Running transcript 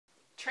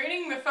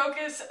training the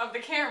focus of the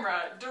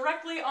camera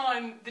directly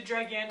on the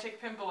gigantic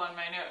pimple on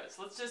my nose.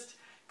 Let's just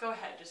go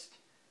ahead,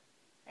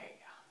 there you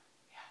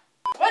go.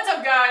 Yeah. What's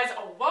up, guys?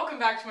 Welcome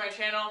back to my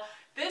channel.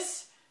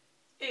 This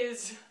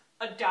is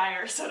a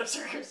dire set of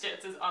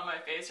circumstances on my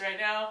face right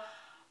now.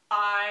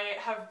 I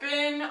have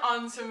been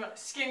on some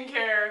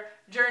skincare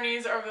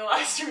journeys over the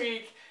last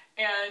week,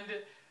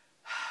 and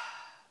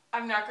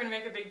I'm not going to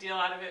make a big deal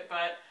out of it,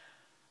 but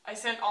I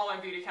sent all my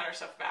Beautycounter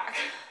stuff back.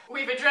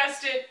 We've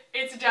addressed it,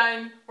 it's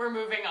done, we're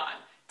moving on.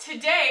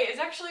 Today is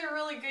actually a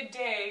really good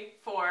day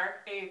for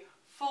a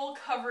full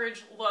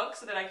coverage look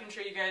so that I can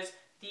show you guys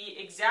the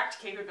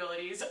exact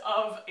capabilities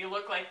of a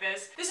look like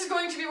this. This is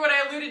going to be what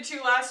I alluded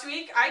to last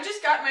week. I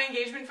just got my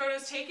engagement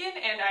photos taken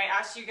and I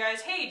asked you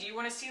guys, hey, do you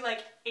want to see like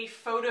a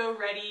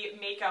photo-ready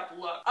makeup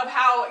look of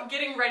how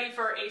getting ready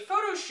for a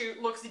photo shoot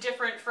looks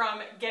different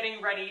from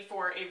getting ready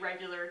for a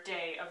regular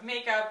day of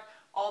makeup,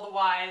 all the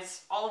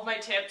whys, all of my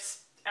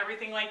tips,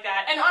 everything like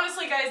that. And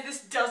honestly, guys,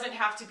 this doesn't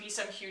have to be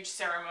some huge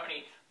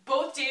ceremony.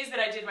 Both days that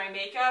I did my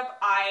makeup,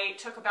 I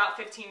took about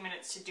 15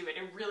 minutes to do it.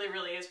 It really,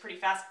 really is pretty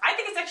fast. I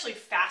think it's actually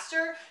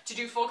faster to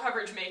do full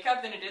coverage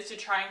makeup than it is to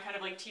try and kind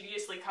of like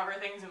tediously cover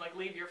things and like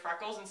leave your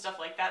freckles and stuff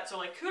like that. So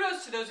like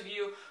kudos to those of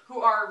you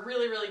who are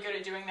really, really good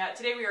at doing that.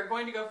 Today we are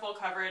going to go full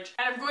coverage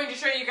and I'm going to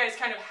show you guys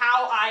kind of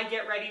how I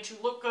get ready to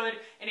look good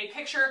in a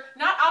picture.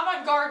 Not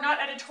avant-garde, not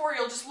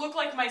editorial, just look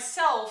like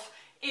myself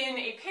in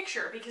a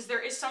picture, because there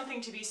is something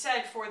to be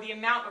said for the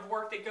amount of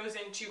work that goes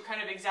into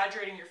kind of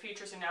exaggerating your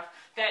features enough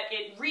that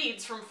it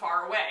reads from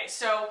far away.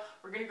 So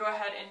we're gonna go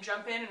ahead and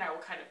jump in and I will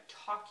kind of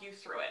talk you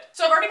through it.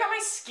 So I've already got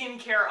my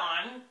skincare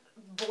on.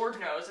 Lord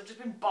knows, I've just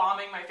been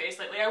bombing my face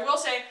lately. I will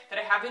say that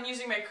I have been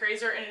using my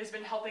Crazer and it has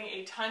been helping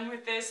a ton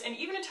with this, and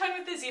even a ton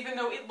with this, even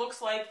though it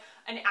looks like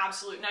an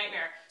absolute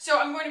nightmare. So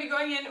I'm going to be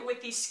going in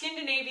with the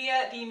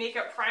Skindinavia, the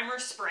Makeup Primer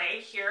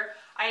Spray here.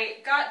 I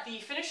got the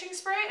finishing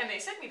spray and they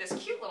sent me this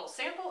cute little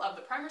sample of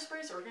the primer spray,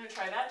 so we're going to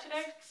try that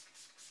today.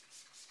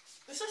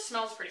 This just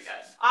smells pretty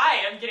good.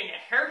 I am getting a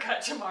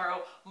haircut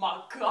tomorrow.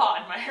 My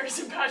God, my hair is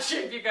in bad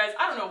shape, you guys.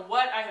 I don't know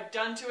what I have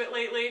done to it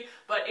lately,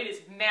 but it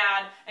is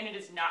mad and it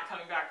is not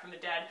coming back from the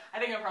dead. I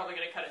think I'm probably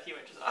gonna cut a few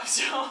inches off,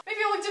 so maybe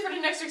it'll look different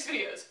in next week's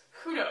videos.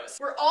 Who knows?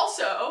 We're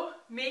also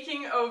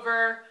making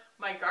over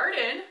my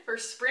garden for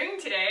spring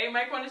today.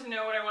 Mike wanted to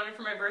know what I wanted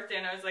for my birthday,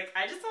 and I was like,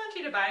 I just want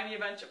you to buy me a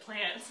bunch of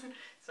plants.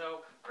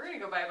 So we're gonna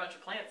go buy a bunch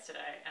of plants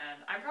today,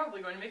 and I'm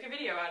probably going to make a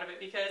video out of it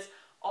because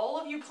all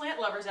of you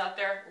plant lovers out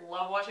there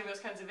love watching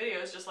those kinds of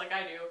videos just like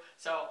I do,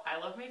 so I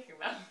love making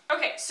them.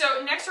 Okay,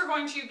 so next we're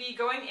going to be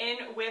going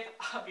in with,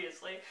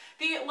 obviously,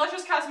 the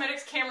Luscious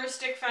Cosmetics Camera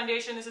Stick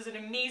Foundation. This is an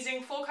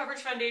amazing full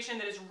coverage foundation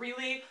that is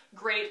really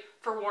great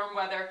for warm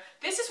weather.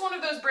 This is one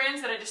of those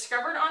brands that I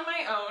discovered on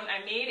my own.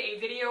 I made a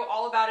video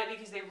all about it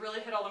because they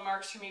really hit all the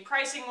marks for me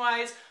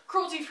pricing-wise,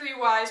 cruelty-free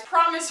wise,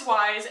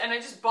 promise-wise, and I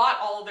just bought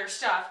all of their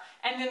stuff.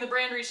 And then the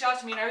brand reached out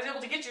to me and I was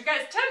able to get you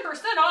guys 10%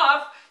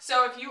 off.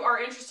 So if you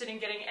are interested in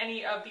getting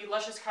any of the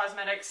Luscious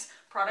Cosmetics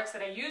products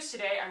that I use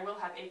today, I will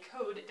have a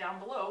code down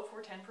below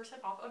for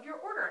 10% off of your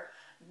order.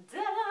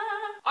 Da-da!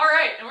 All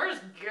right, and we're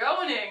just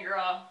going in,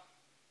 girl.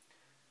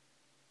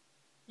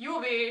 You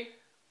will be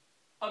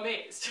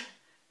amazed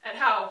at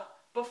how,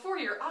 before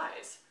your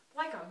eyes,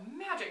 like a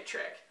magic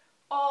trick,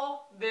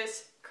 all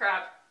this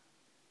crap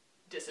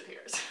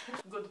disappears.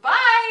 Goodbye!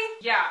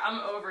 Yeah, I'm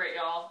over it,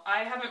 y'all.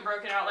 I haven't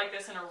broken out like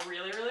this in a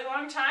really, really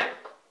long time,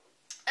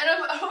 and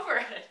I'm over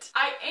it.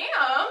 I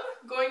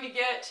am going to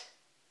get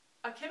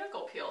a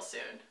chemical peel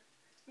soon.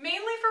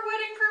 Mainly for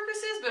wedding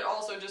purposes, but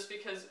also just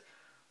because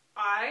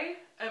I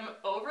am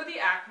over the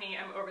acne.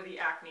 I'm over the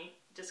acne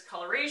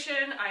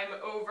discoloration. I'm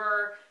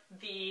over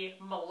the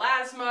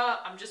melasma.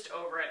 I'm just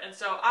over it. And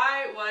so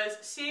I was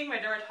seeing my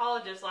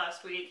dermatologist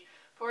last week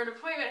for an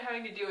appointment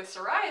having to do with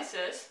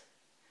psoriasis.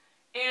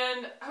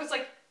 And I was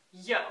like,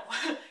 yo,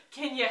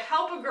 can you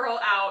help a girl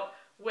out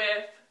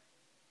with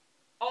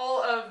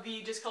all of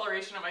the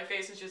discoloration on my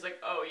face? And she was like,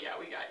 oh yeah,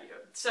 we got you.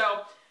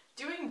 So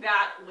doing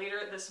that later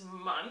this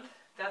month,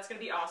 that's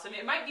gonna be awesome.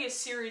 It might be a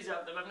series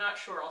of them, I'm not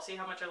sure. I'll see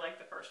how much I like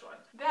the first one.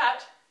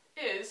 That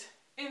is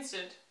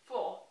instant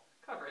full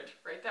coverage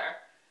right there.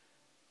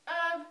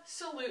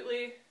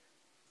 Absolutely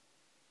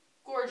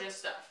gorgeous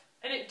stuff.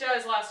 And it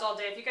does last all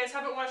day. If you guys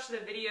haven't watched the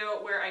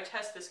video where I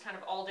test this kind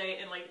of all day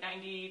in like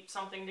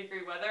 90-something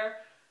degree weather,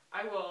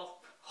 I will,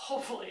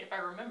 hopefully, if I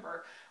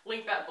remember,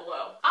 link that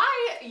below.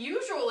 I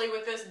usually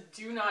with this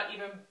do not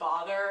even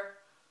bother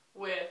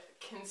with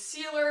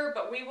concealer,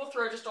 but we will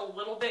throw just a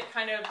little bit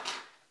kind of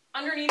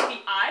underneath the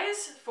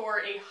eyes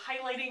for a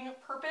highlighting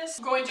purpose.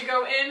 I'm going to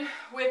go in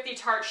with the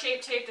Tarte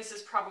Shape Tape. This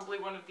is probably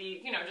one of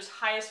the, you know, just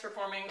highest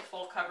performing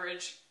full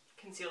coverage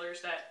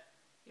concealers that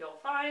you'll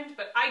find,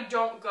 but I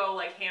don't go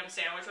like ham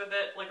sandwich with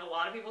it like a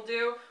lot of people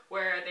do,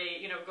 where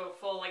they, you know, go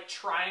full like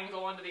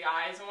triangle under the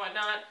eyes and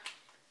whatnot.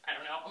 I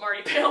don't know, I'm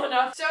already pale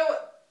enough. So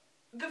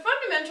the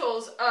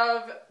fundamentals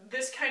of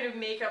this kind of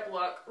makeup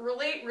look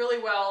relate really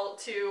well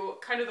to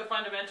kind of the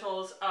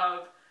fundamentals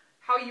of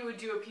how you would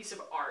do a piece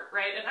of art,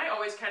 right? And I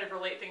always kind of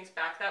relate things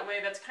back that way.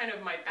 That's kind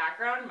of my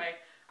background.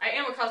 I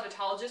am a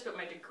cosmetologist, but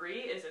my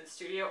degree is in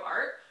studio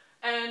art.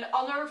 And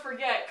I'll never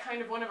forget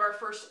kind of one of our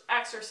first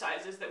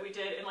exercises that we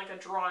did in like a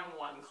drawing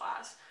one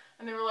class.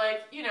 And they were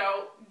like, you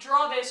know,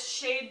 draw this,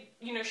 shade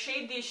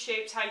these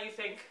shapes how you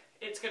think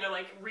it's gonna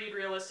like read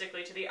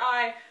realistically to the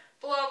eye,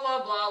 blah,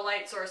 blah, blah,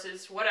 light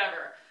sources,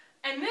 whatever.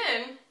 And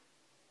then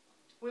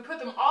we put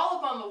them all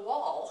up on the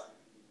wall.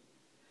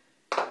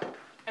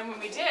 And when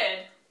we did,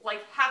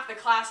 like half the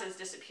classes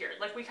disappeared.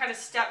 Like we kind of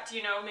stepped,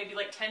 you know, maybe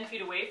like 10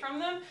 feet away from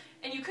them,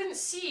 and you couldn't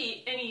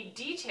see any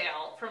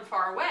detail from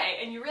far away.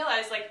 And you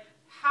realize like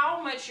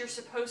how much you're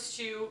supposed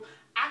to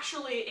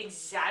actually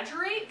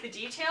exaggerate the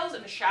details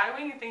and the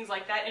shadowing and things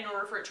like that in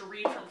order for it to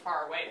read from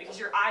far away, because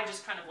your eye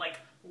just kind of like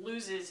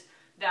loses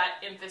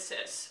that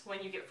emphasis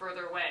when you get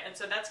further away. And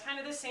so that's kind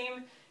of the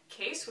same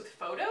case with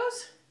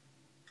photos.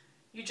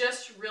 You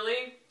just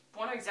really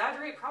want to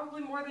exaggerate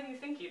probably more than you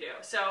think you do.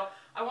 So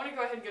I want to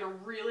go ahead and get a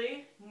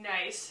really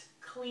nice,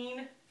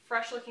 clean,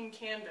 fresh looking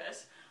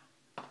canvas,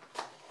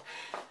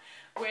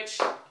 which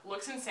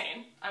looks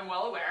insane, I'm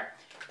well aware.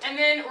 And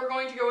then we're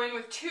going to go in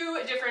with two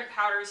different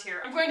powders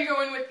here. I'm going to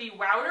go in with the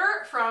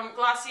Wowder from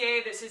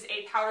Glossier. This is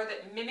a powder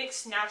that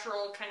mimics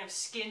natural kind of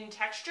skin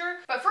texture.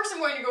 But first I'm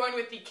going to go in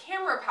with the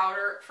Camera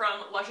powder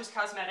from Luscious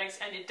Cosmetics,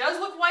 and it does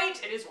look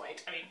white. It is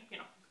white. I mean, you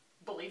know,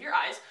 believe your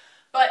eyes.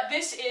 But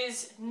this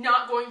is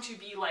not going to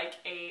be like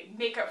a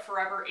Makeup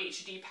Forever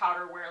HD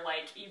powder where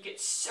like you get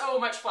so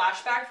much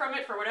flashback from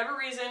it. For whatever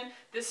reason,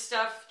 this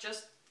stuff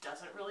just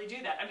doesn't really do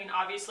that. I mean,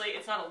 obviously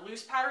it's not a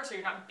loose powder, so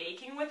you're not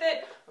baking with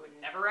it. I would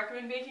never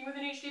recommend baking with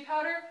an HD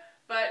powder,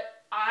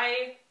 but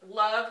I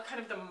love kind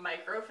of the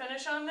micro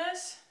finish on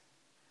this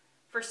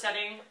for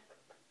setting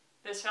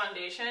this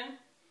foundation.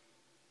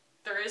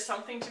 There is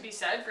something to be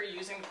said for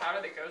using the powder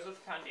that goes with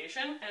the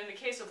foundation, and in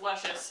the case of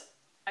Luscious,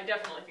 I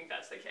definitely think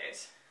that's the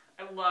case.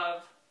 I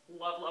love,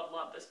 love, love,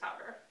 love this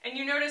powder. And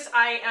you notice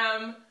I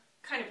am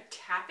kind of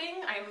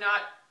tapping. I am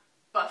not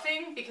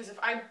buffing, because if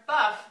I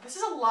buff, this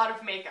is a lot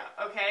of makeup,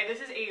 okay? This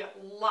is a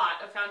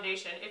lot of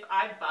foundation. If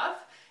I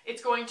buff,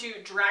 it's going to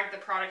drag the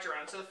product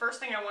around. So the first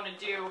thing I want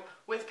to do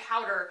with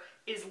powder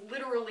is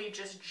literally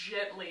just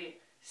gently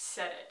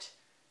set it.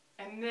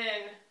 And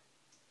then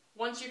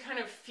once you kind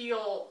of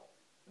feel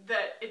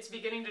that it's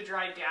beginning to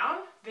dry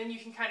down, then you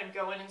can kind of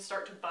go in and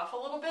start to buff a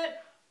little bit.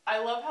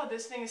 I love how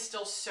this thing is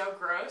still so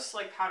gross,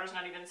 like powder's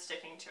not even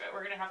sticking to it.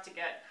 We're gonna have to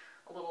get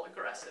a little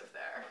aggressive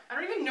there. I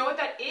don't even know what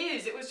that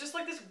is. It was just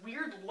like this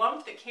weird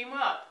lump that came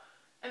up.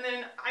 And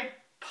then I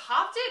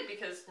popped it,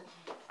 because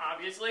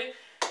obviously,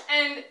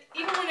 and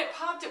even when it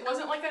popped, it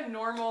wasn't like a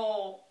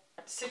normal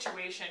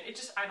situation. It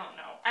just, I don't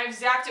know. I've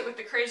zapped it with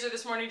the Crazer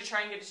this morning to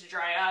try and get it to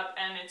dry up,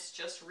 and it's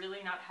just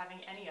really not having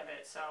any of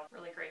it, so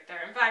really great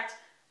there. In fact,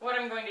 what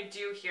I'm going to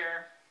do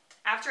here,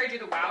 after I do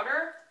the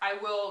Wowder, I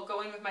will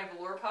go in with my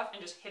Velour Puff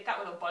and just hit that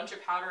with a bunch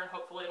of powder, and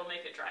hopefully it'll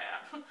make it dry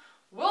up.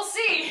 We'll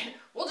see.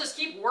 We'll just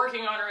keep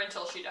working on her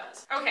until she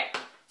does. Okay,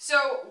 so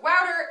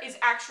Wowder is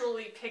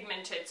actually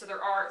pigmented. So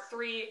there are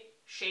 3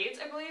 shades,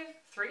 I believe.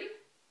 3?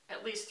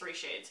 At least 3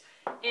 shades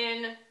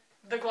in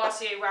the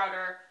Glossier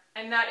Wowder.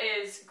 And that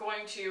is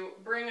going to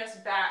bring us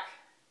back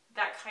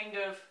that kind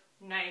of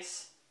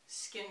nice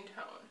skin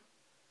tone.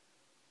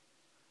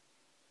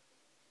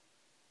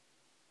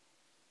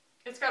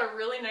 It's got a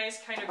really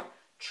nice kind of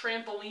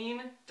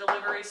trampoline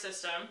delivery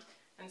system.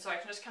 And so I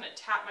can just kind of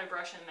tap my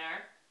brush in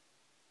there.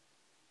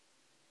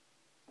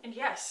 And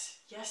yes,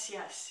 yes,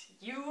 yes,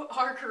 you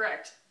are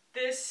correct.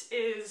 This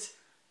is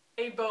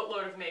a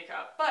boatload of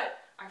makeup. But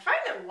I find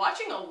that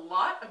watching a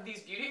lot of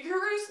these beauty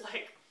gurus,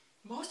 like,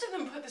 most of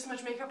them put this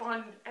much makeup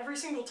on every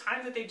single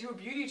time that they do a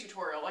beauty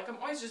tutorial. Like, I'm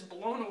always just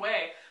blown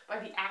away by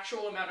the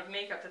actual amount of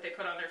makeup that they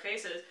put on their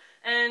faces.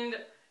 And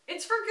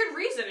it's for good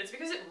reason. It's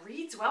because it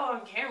reads well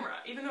on camera,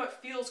 even though it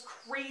feels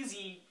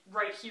crazy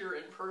right here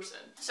in person.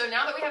 So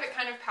now that we have it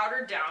kind of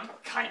powdered down,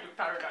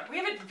 we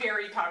have it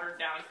very powdered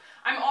down,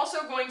 I'm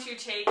also going to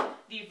take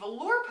the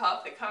Velour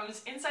Puff that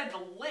comes inside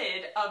the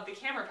lid of the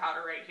Camera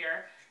powder right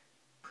here.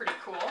 Pretty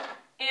cool.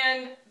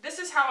 And this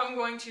is how I'm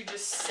going to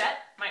just set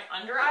my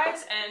under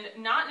eyes,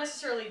 and not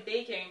necessarily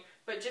baking,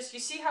 but just, you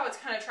see how it's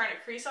kind of trying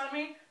to crease on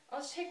me?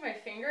 I'll just take my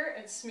finger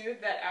and smooth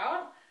that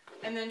out,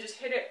 and then just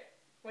hit it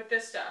with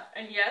this stuff.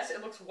 And yes,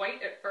 it looks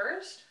white at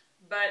first,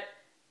 but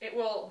it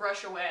will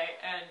brush away,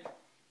 and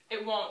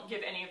it won't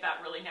give any of that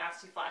really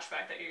nasty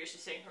flashback that you're used to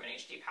seeing from an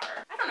HD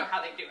powder. I don't know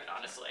how they do it,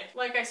 honestly.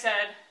 Like I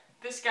said,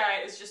 this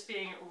guy is just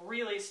being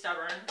really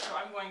stubborn, so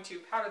I'm going to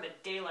powder the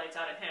daylights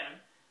out of him.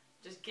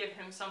 Just give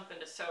him something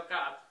to soak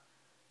up.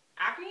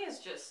 Acne is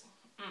just,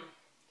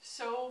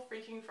 so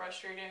freaking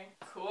frustrating.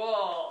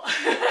 Cool.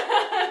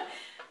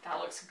 That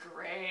looks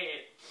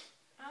great.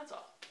 That's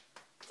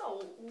a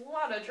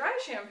lot of dry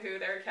shampoo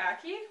there,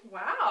 Khaki.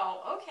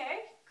 Wow,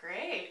 okay,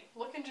 great.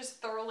 Looking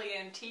just thoroughly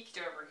antiqued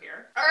over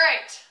here. All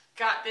right,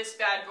 got this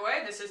bad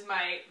boy. This is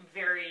my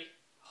very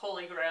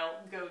holy grail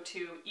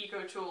go-to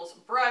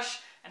EcoTools brush.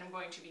 and I'm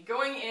going to be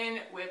going in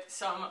with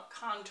some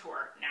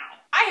contour now.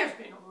 I have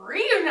been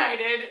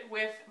reunited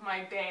with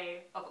my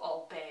bae of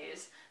all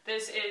baes.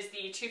 This is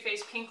the Too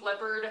Faced Pink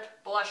Leopard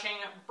Blushing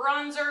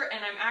Bronzer,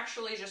 and I'm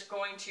actually just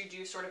going to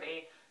do sort of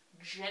a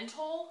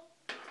gentle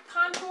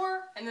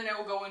contour, and then I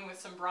will go in with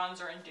some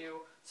bronzer and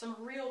do some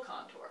real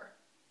contour.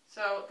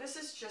 So this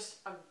is just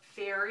a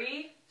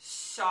very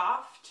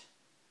soft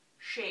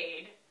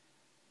shade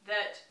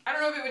that, I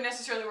don't know if it would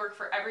necessarily work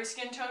for every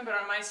skin tone, but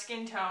on my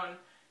skin tone,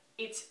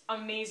 it's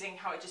amazing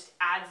how it just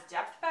adds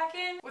depth back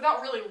in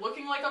without really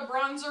looking like a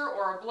bronzer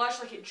or a blush.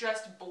 Like, it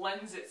just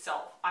blends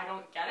itself. I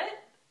don't get it.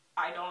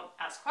 I don't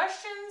ask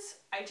questions.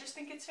 I just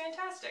think it's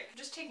fantastic. I'm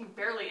just taking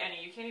barely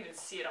any. You can't even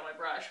see it on my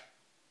brush.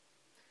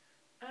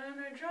 And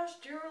I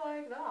just do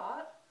like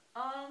that.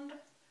 And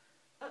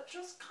it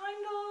just kind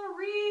of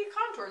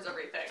re-contours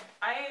everything.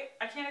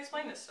 I can't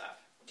explain this stuff.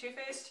 Too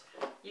Faced,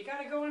 you got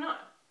it going on.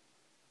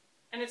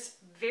 And it's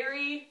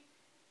very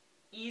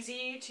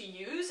easy to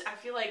use. I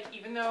feel like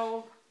even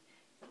though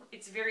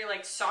it's very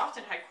like soft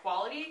and high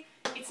quality,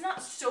 it's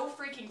not so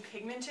freaking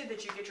pigmented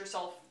that you get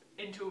yourself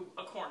into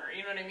a corner,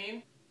 you know what I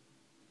mean?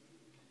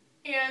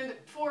 And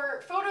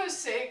for photos'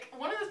 sake,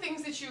 one of the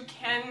things that you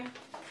can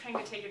kind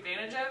of take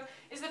advantage of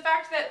is the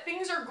fact that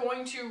things are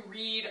going to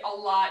read a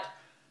lot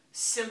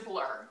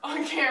simpler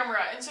on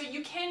camera, and so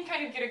you can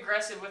kind of get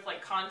aggressive with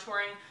like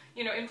contouring,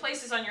 you know, in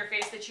places on your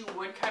face that you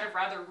would kind of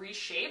rather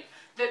reshape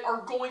that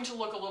are going to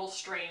look a little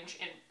strange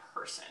in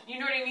person. You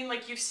know what I mean?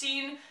 Like, you've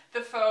seen the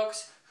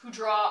folks who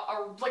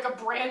draw like a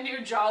brand new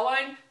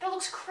jawline that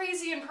looks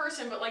crazy in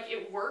person, but like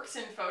it works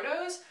in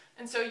photos,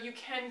 and so you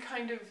can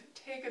kind of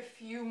take a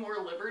few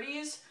more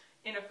liberties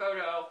in a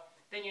photo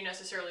than you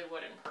necessarily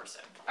would in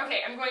person.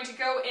 Okay, I'm going to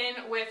go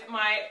in with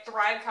my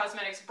Thrive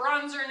Causemetics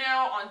bronzer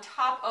now on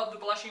top of the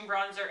blushing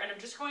bronzer, and I'm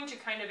just going to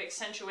kind of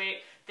accentuate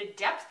the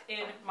depth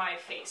in my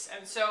face.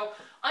 And so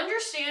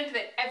understand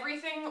that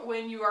everything,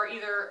 when you are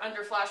either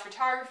under flash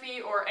photography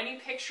or any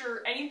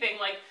picture, anything,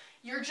 like,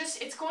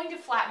 it's going to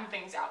flatten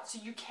things out. So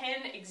you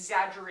can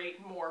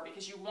exaggerate more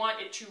because you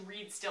want it to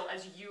read still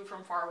as you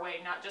from far away,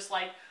 not just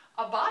like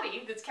a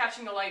body that's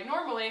catching the light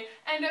normally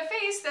and a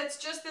face that's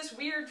just this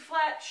weird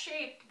flat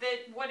shape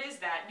that, what is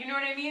that? You know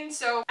what I mean?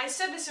 So I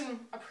said this in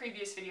a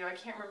previous video, I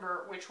can't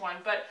remember which one,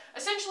 but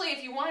essentially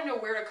if you want to know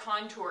where to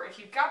contour, if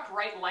you've got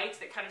bright lights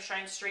that kind of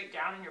shine straight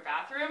down in your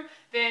bathroom,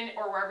 then,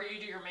 or wherever you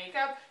do your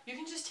makeup, you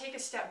can just take a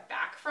step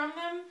back from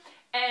them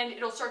and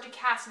it'll start to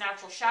cast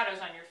natural shadows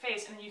on your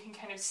face, and then you can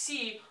kind of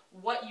see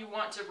what you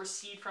want to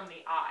recede from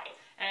the eye.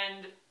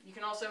 And you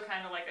can also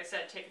kind of, like I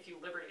said, take a few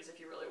liberties if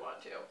you really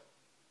want to.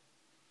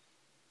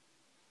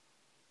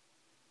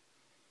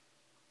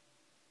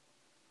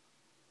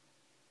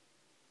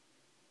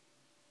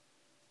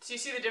 So you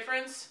see the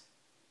difference?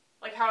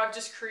 Like how I've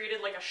just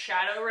created like a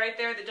shadow right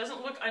there that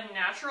doesn't look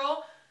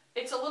unnatural.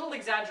 It's a little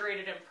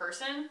exaggerated in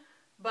person,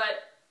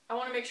 but I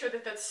want to make sure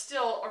that that's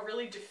still a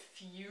really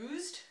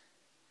diffused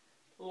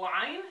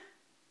line,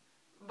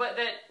 but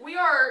that we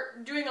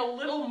are doing a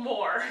little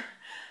more,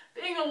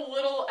 being a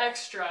little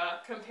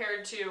extra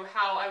compared to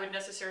how I would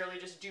necessarily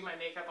just do my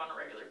makeup on a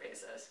regular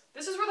basis.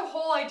 This is where the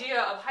whole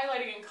idea of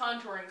highlighting and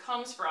contouring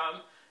comes from,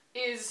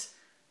 is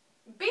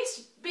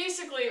based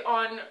basically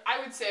on, I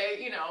would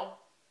say, you know,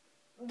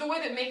 the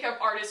way that makeup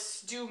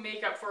artists do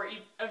makeup for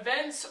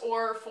events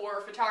or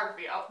for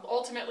photography.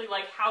 Ultimately,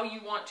 like how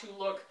you want to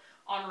look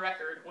on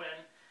record when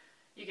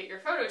you get your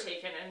photo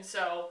taken. And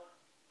so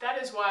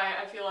that is why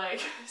I feel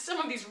like some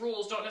of these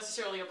rules don't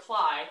necessarily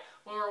apply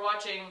when we're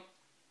watching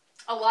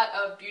a lot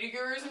of beauty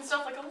gurus and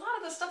stuff. Like, a lot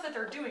of the stuff that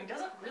they're doing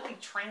doesn't really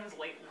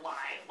translate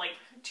live, like,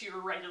 to your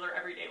regular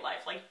everyday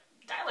life. Like,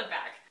 dial it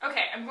back.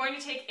 Okay, I'm going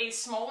to take a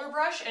smaller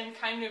brush and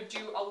kind of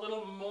do a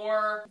little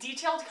more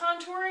detailed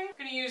contouring. I'm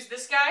gonna use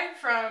this guy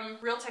from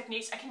Real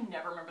Techniques. I can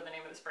never remember the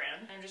name of this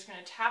brand. I'm just gonna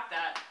tap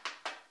that,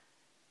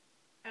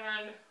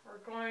 and we're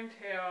going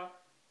to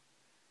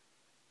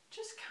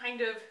just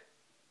kind of,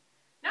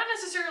 not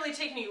necessarily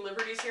take any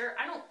liberties here.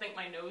 I don't think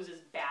my nose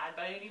is bad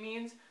by any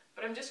means,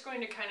 but I'm just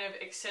going to kind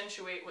of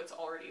accentuate what's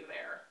already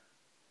there.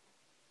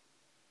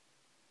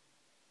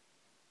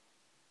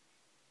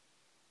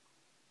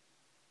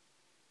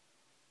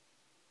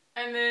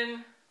 And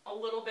then a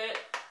little bit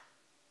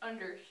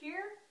under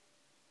here.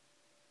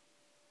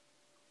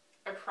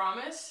 I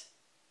promise,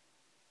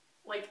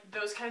 like,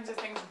 those kinds of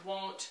things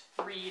won't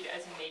read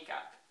as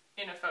makeup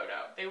in a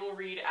photo. They will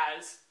read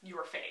as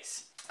your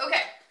face.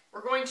 Okay,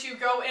 we're going to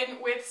go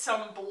in with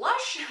some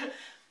blush.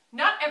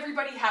 Not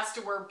everybody has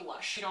to wear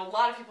blush. You know, a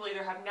lot of people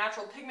either have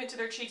natural pigment to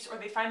their cheeks or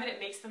they find that it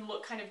makes them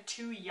look kind of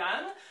too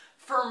young.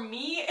 For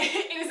me,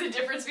 it is a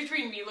difference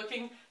between me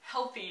looking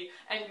healthy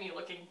and me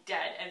looking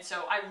dead, and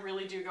so I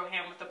really do go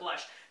ham with the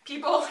blush.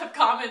 People have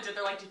commented,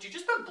 they're like, did you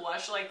just put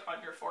blush like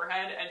on your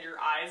forehead and your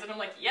eyes? And I'm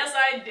like, yes,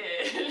 I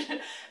did.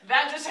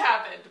 That just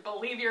happened.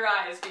 Believe your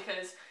eyes,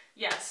 because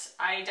yes,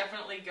 I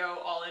definitely go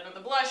all in on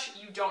the blush.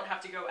 You don't have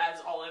to go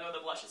as all in on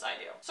the blush as I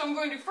do. So I'm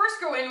going to first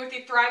go in with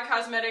the Thrive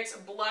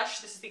Causemetics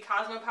blush. This is the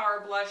Cosmo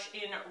Power blush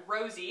in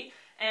Rosy.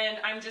 and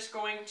I'm just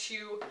going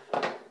to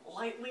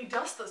lightly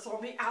dust this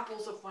on the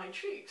apples of my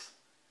cheeks.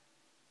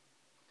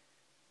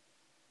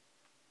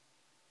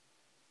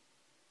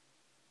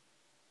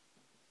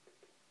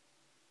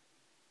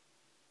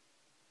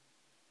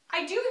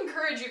 I do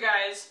encourage you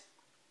guys,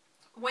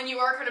 when you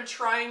are kind of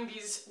trying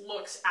these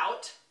looks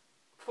out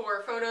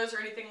for photos or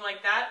anything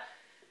like that,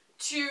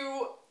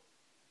 to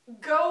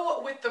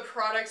go with the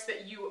products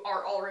that you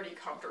are already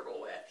comfortable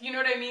with. You know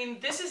what I mean?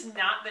 This is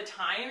not the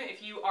time,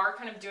 if you are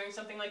kind of doing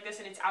something like this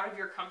and it's out of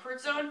your comfort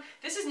zone,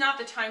 this is not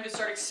the time to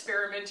start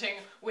experimenting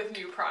with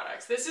new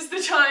products. This is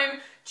the time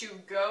to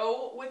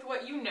go with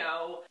what you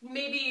know.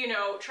 Maybe, you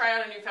know, try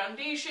out a new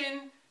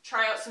foundation,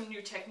 try out some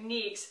new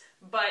techniques,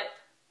 but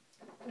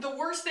the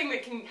worst thing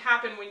that can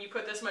happen when you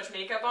put this much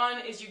makeup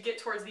on is you get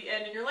towards the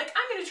end and you're like,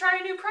 I'm gonna try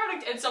a new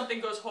product, and something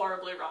goes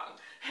horribly wrong.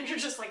 And you're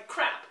just like,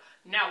 crap,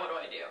 now what do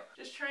I do?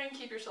 Just try and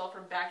keep yourself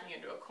from backing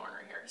into a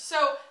corner here.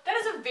 So that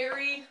is a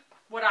very,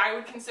 what I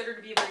would consider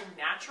to be a very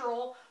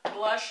natural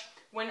blush.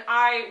 When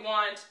I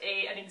want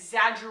an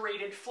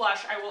exaggerated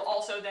flush, I will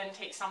also then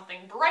take something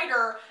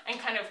brighter and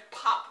kind of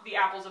pop the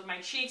apples of my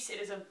cheeks.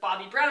 It is a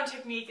Bobbi Brown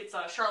technique, it's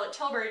a Charlotte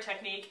Tilbury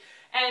technique.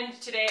 And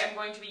today I'm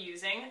going to be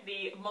using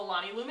the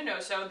Milani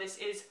Luminoso. This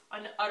is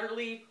an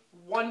utterly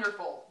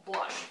wonderful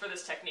blush for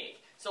this technique.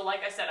 So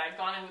like I said, I've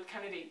gone in with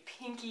kind of a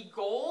pinky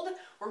gold.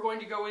 We're going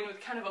to go in with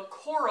kind of a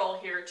coral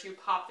here to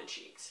pop the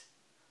cheeks.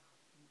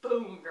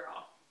 Boom,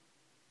 girl.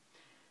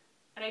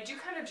 And I do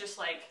kind of just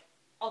like,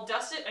 I'll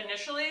dust it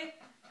initially,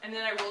 and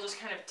then I will just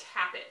kind of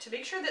tap it to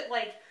make sure that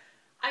like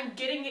I'm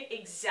getting it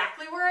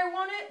exactly where I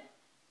want it.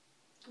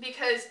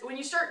 Because when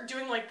you start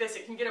doing like this,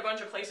 it can get a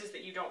bunch of places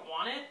that you don't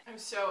want it. I'm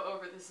so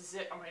over this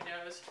zit on my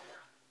nose.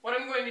 What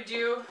I'm going to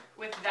do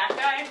with that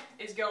guy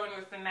is go in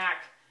with the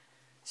MAC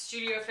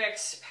Studio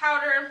Fix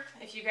powder.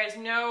 If you guys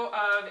know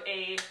of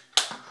a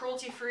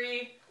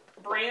cruelty-free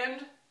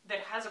brand that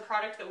has a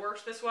product that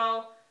works this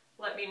well,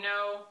 let me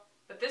know.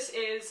 But this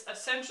is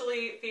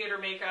essentially theater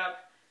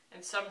makeup,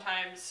 and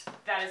sometimes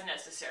that is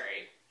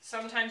necessary.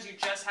 Sometimes you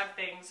just have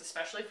things,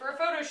 especially for a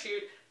photo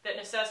shoot, that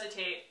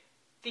necessitate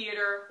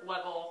theater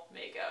level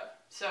makeup.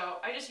 So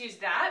I just use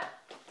that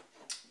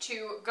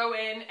to go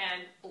in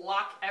and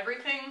block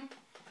everything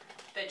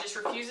that just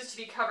refuses to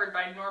be covered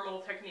by normal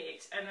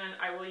techniques. And then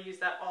I will use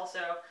that also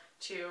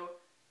to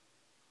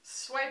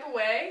swipe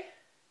away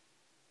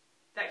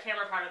that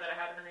camera powder that I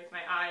had underneath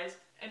my eyes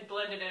and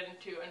blend it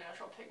into a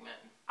natural pigment.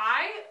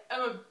 I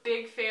am a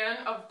big fan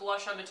of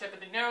blush on the tip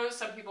of the nose.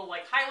 Some people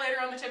like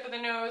highlighter on the tip of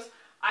the nose.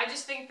 I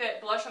just think that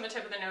blush on the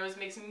tip of the nose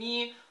makes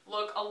me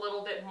look a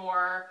little bit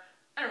more,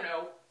 I don't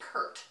know,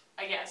 pert,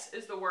 I guess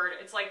is the word.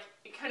 It's like,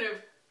 it kind of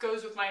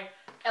goes with my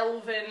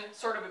elven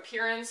sort of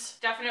appearance.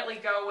 Definitely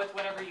go with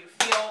whatever you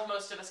feel.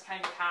 Most of us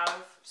kind of have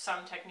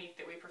some technique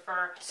that we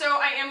prefer. So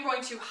I am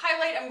going to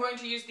highlight. I'm going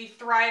to use the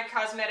Thrive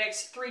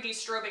Cosmetics 3D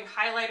Strobing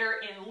Highlighter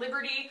in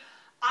Liberty.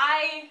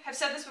 I have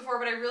said this before,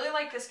 but I really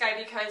like this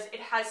guy because it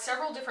has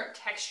several different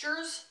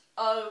textures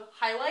of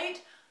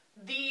highlight.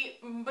 The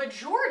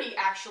majority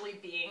actually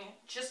being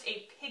just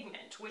a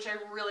pigment, which I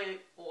really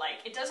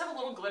like. It does have a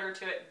little glitter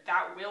to it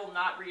that will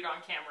not read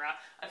on camera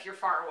if you're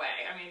far away.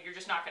 I mean, you're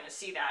just not going to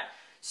see that.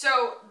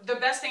 So the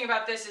best thing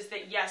about this is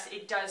that yes,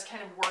 it does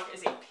kind of work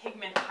as a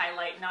pigment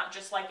highlight, not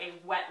just like a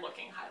wet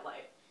looking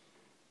highlight.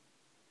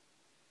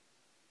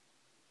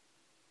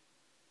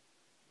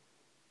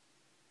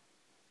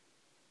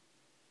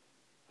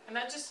 And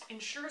that just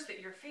ensures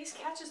that your face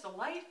catches the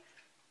light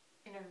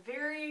in a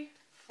very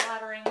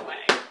flattering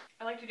way.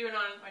 I like to do it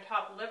on my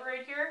top lip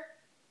right here.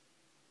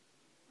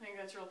 I think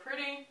that's real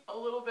pretty. A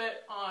little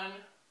bit on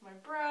my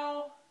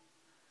brow.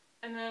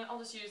 And then I'll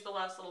just use the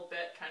last little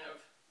bit kind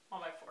of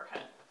on my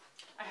forehead.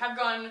 I have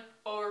gone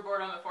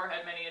overboard on the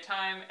forehead many a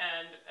time,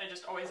 and I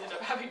just always end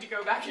up having to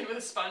go back in with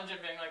a sponge and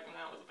being like,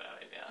 that was a bad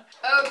idea.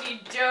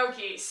 Okie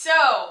dokie.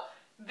 So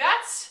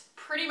that's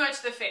pretty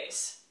much the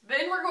face.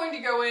 Then we're going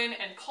to go in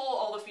and pull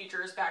all the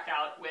features back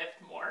out with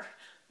more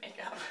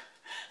makeup.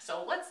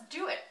 So let's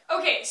do it.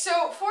 Okay,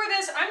 so for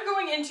this, I'm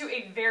going into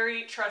a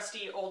very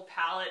trusty old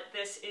palette.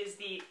 This is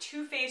the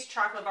Too Faced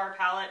Chocolate Bar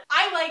palette.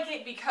 I like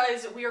it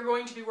because we are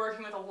going to be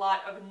working with a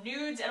lot of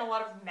nudes and a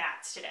lot of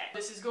mattes today.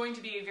 This is going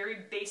to be a very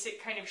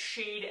basic kind of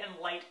shade and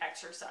light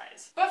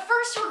exercise. But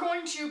first, we're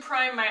going to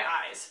prime my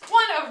eyes.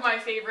 One of my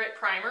favorite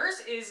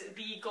primers is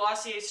the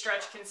Glossier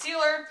Stretch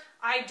Concealer.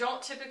 I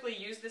don't typically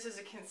use this as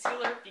a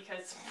concealer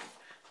because,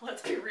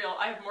 let's be real,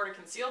 I have more to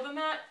conceal than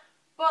that.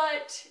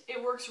 But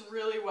it works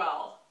really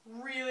well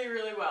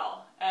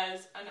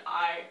as an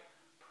eye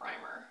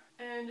primer.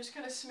 And just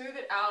kind of smooth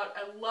it out.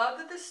 I love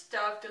that this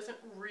stuff doesn't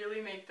really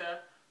make the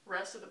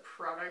rest of the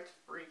product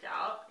freak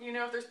out. You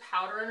know, if there's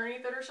powder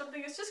underneath it or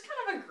something, it's just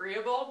kind of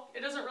agreeable.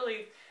 It doesn't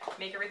really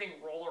make everything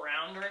roll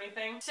around or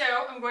anything. So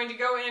I'm going to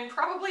go in,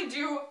 probably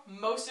do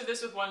most of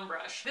this with one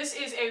brush. This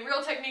is a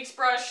Real Techniques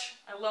brush.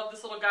 I love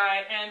this little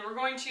guy, and we're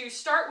going to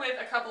start with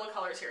a couple of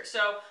colors here.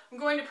 So I'm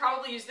going to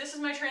probably use, this is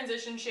my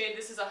transition shade,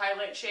 this is a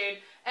highlight shade,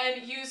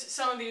 and use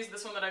some of these,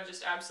 this one that I've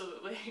just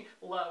absolutely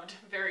loved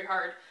very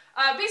hard.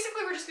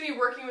 Basically, we're just going to be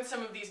working with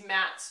some of these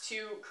mats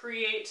to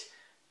create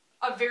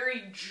a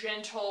very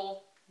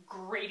gentle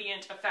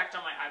gradient effect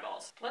on my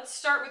eyeballs. Let's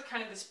start with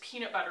kind of this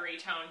peanut buttery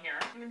tone here.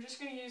 And I'm just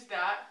going to use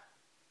that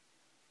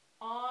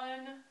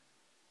on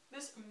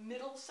this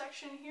middle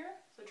section here,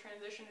 so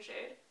transition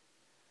shade.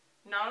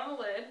 Not on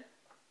the lid.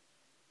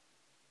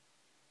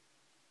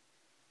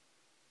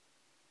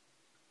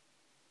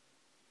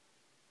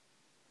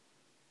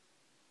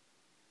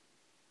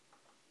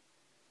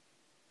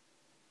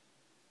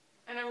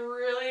 And I'm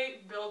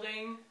really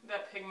building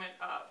that pigment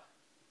up.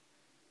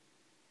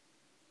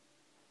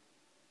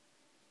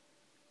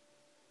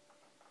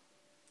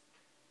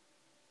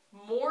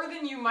 More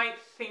than you might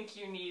think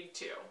you need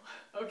to,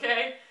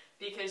 okay?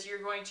 Because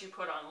you're going to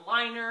put on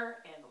liner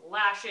and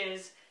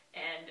lashes,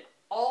 and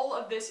all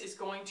of this is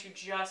going to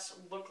just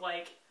look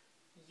like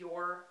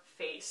your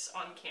face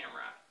on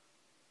camera.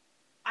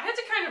 I had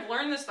to kind of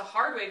learn this the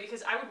hard way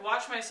because I would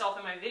watch myself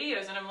in my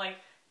videos and I'm like,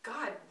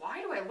 God,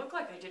 why do I look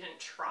like I didn't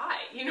try?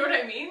 You know what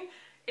I mean?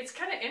 It's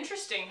kind of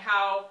interesting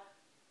how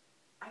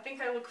I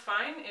think I look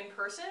fine in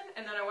person,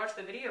 and then I watch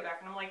the video back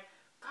and I'm like,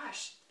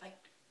 gosh, like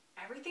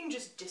everything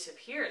just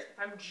disappears. If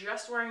I'm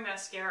just wearing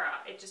mascara,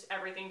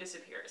 everything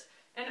disappears.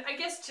 And I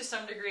guess to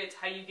some degree it's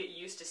how you get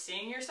used to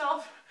seeing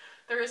yourself.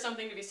 There is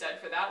something to be said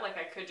for that. Like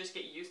I could just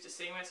get used to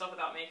seeing myself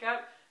without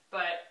makeup,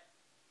 but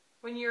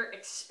when you're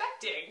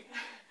expecting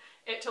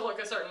it to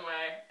look a certain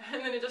way,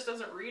 and then it just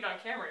doesn't read on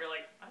camera, you're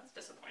like, that's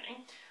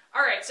disappointing.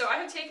 All right, so I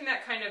have taken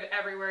that kind of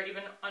everywhere,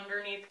 even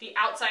underneath the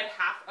outside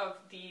half of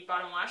the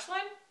bottom lash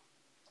line.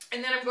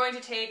 And then I'm going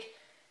to take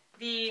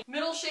the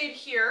middle shade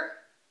here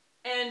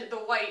and the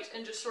white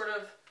and just sort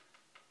of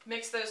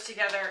mix those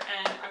together,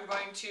 and I'm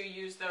going to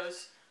use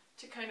those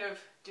to kind of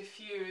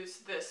diffuse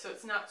this so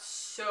it's not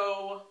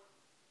so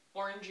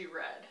orangey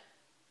red.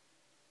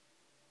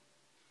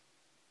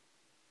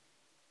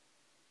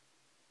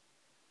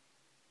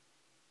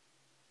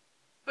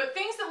 But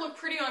things that look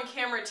pretty on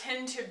camera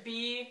tend to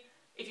be,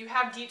 if you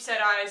have deep set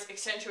eyes,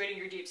 accentuating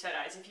your deep set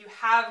eyes. If you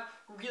have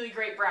really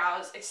great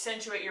brows,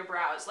 accentuate your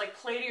brows. Like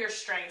play to your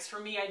strengths. For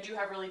me, I do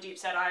have really deep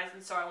set eyes,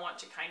 and so I want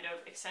to kind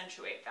of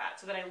accentuate that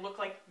so that I look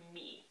like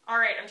me. All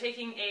right, I'm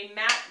taking a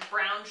matte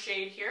brown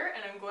shade here,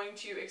 and I'm going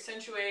to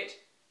accentuate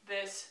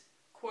this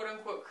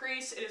quote-unquote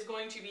crease. It is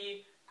going to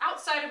be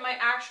outside of my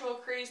actual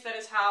crease. That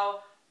is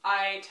how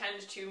I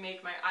tend to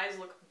make my eyes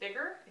look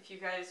bigger. If you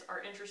guys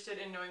are interested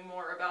in knowing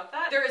more about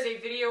that, there is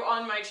a video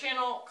on my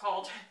channel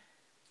called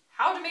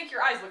How to Make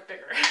Your Eyes Look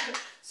Bigger.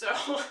 So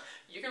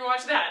you can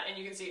watch that and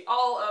you can see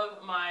all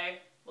of my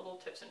little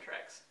tips and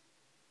tricks.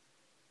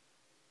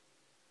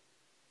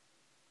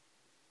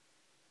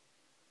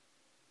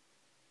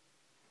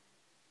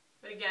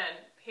 But again,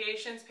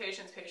 patience,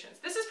 patience, patience.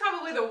 This is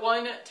probably the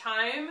one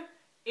time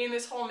in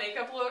this whole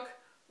makeup look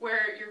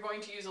where you're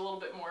going to use a little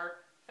bit more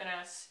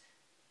finesse,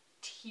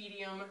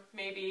 tedium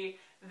maybe,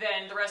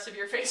 than the rest of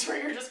your face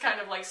where you're just kind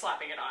of like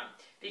slapping it on.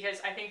 Because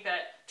I think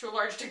that to a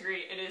large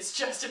degree it is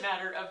just a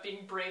matter of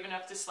being brave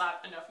enough to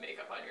slap enough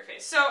makeup on your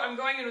face. So I'm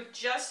going in with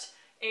just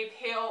a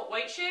pale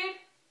white shade,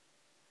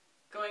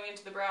 going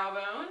into the brow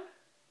bone.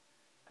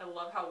 I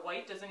love how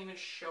white doesn't even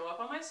show up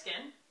on my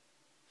skin.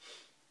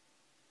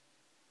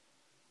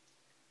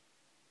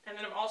 And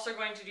then I'm also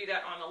going to do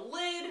that on a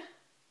lid,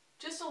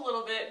 just a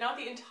little bit, not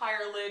the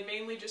entire lid,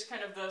 mainly just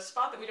kind of the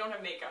spot that we don't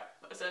have makeup,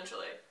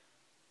 essentially.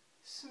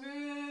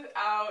 Smooth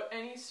out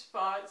any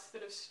spots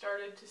that have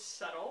started to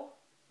settle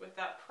with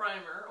that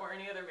primer or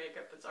any other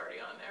makeup that's already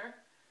on there.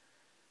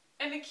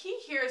 And the key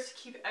here is to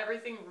keep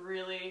everything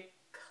really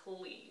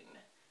clean.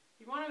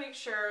 You want to make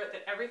sure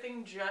that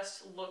everything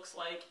just looks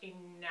like a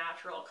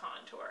natural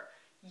contour.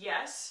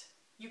 Yes,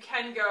 you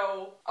can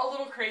go a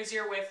little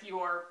crazier with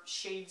your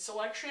shade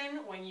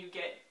selection when you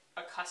get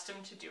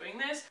accustomed to doing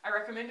this. I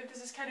recommend if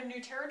this is kind of new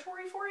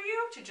territory for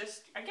you to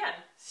just, again,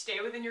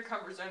 stay within your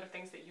comfort zone of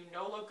things that you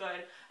know look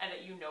good and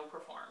that you know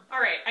perform. All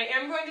right, I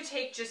am going to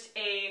take just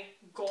a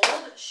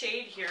gold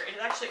shade here. It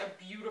is actually a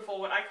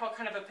beautiful, what I call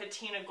kind of a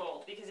patina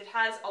gold, because it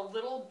has a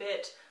little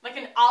bit like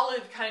an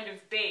olive kind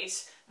of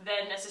base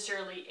than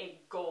necessarily a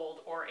gold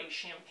or a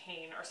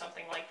champagne or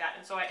something like that.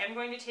 And so I am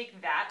going to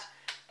take that,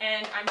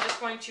 and I'm just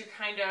going to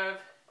kind of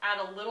add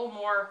a little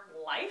more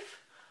life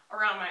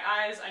around my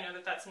eyes. I know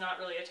that that's not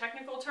really a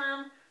technical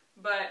term,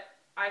 but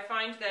I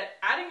find that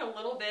adding a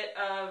little bit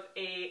of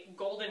a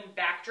golden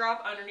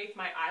backdrop underneath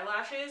my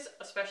eyelashes,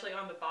 especially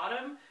on the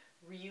bottom,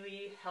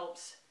 really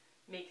helps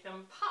make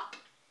them pop.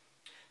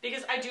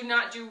 Because I do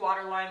not do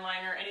waterline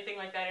liner, anything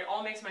like that. It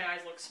all makes my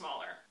eyes look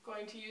smaller. I'm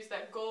going to use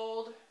that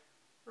gold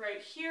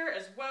right here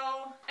as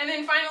well. And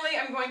then finally,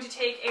 I'm going to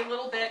take a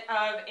little bit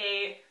of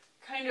a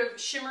kind of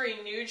shimmery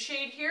nude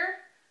shade here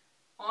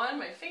on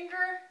my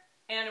finger,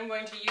 and I'm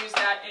going to use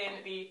that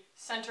in the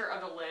center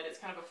of the lid. It's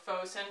kind of a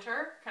faux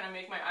center, kind of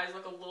make my eyes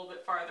look a little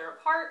bit farther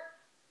apart.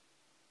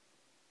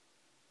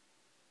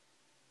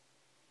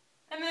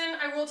 And then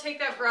I will take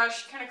that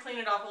brush, kind of clean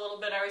it off a little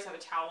bit. I always have a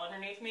towel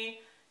underneath me,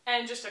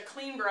 and just a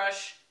clean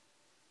brush,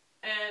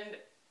 and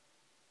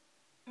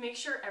make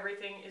sure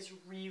everything is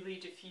really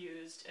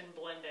diffused and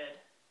blended.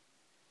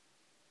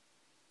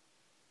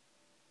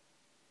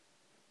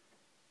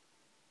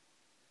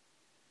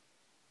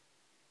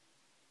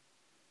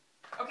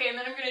 Okay, and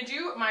then I'm gonna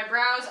do my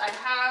brows. I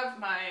have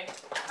my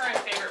current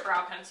favorite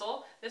brow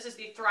pencil. This is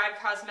the Thrive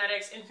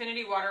Cosmetics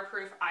Infinity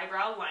Waterproof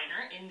Eyebrow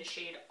Liner in the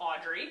shade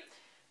Audrey.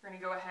 We're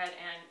gonna go ahead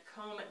and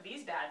comb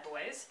these bad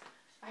boys.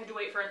 I had to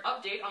wait for an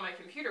update on my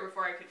computer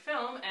before I could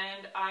film,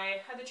 and I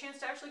had the chance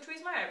to actually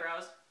tweeze my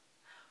eyebrows.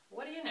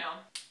 What do you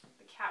know?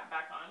 The cap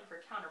back on for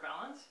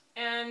counterbalance.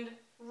 And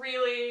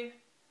really,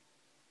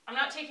 I'm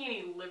not taking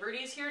any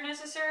liberties here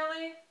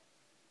necessarily.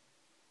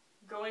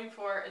 Going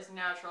for as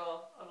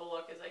natural of a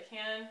look as I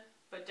can,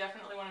 but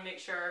definitely want to make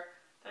sure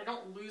that I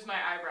don't lose my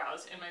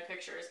eyebrows in my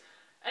pictures.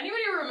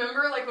 Anybody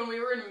remember like when we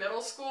were in middle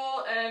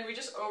school and we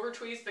just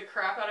over-tweezed the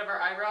crap out of our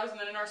eyebrows, and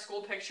then in our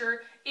school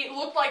picture it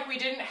looked like we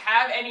didn't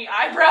have any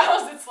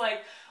eyebrows? It's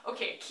like,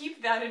 okay,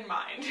 keep that in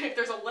mind. If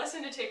there's a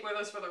lesson to take with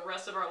us for the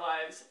rest of our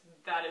lives,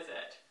 that is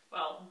it.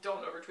 Well,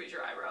 don't over-tweeze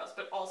your eyebrows,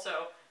 but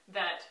also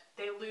that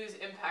they lose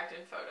impact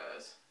in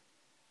photos.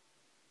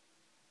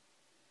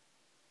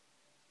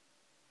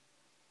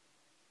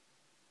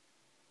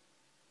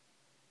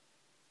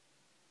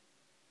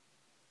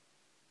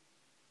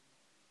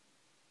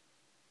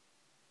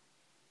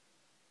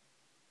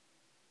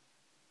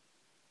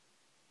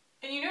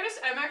 And you notice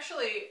I'm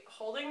actually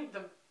holding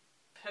the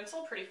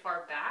pencil pretty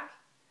far back.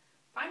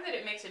 Find that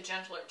it makes a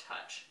gentler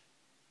touch.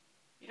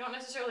 You don't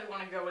necessarily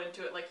want to go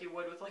into it like you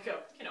would with like a,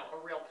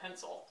 a real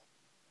pencil.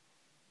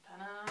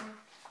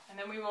 And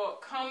then we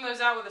will comb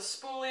those out with a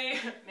spoolie,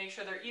 make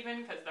sure they're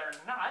even because they're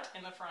not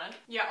in the front.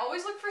 Yeah,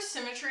 always look for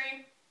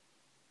symmetry.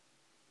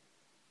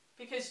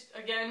 Because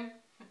again,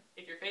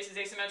 if your face is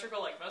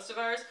asymmetrical like most of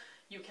ours,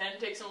 you can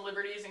take some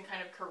liberties and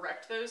kind of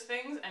correct those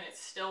things, and it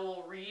still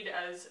will read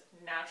as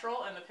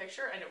natural in the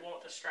picture and it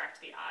won't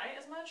distract the eye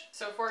as much.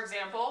 So for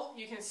example,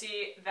 you can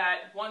see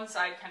that one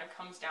side kind of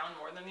comes down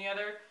more than the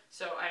other.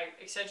 So I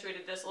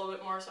accentuated this a little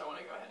bit more, so I want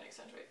to go ahead and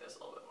accentuate this a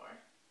little bit more.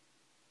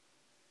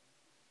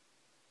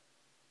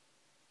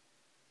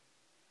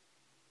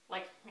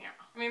 Like, yeah.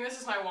 I mean, this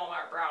is my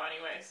Walmart brow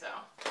anyway, so.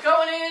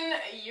 Going in,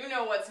 you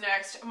know what's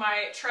next.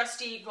 My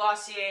trusty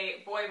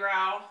Glossier Boy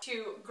Brow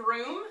to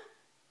groom.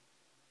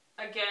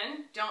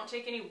 Again, don't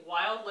take any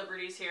wild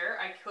liberties here.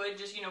 I could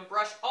just,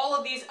 brush all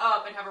of these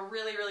up and have a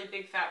really, really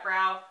big fat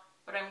brow,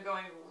 but I'm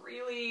going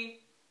really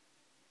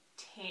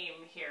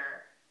tame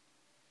here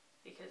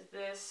because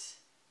this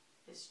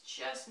is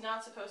just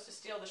not supposed to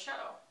steal the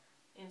show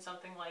in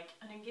something like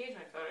an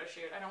engagement photo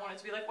shoot. I don't want it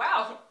to be like,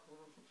 wow,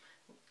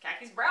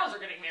 Kaki's brows are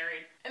getting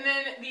married. And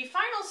then the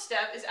final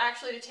step is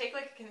actually to take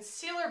like a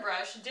concealer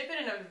brush, dip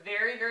it in a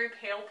very, very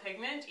pale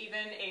pigment,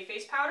 even a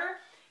face powder,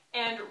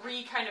 and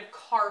kind of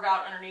carve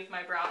out underneath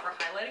my brow for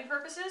highlighting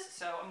purposes.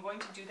 So I'm going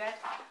to do that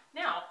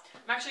now.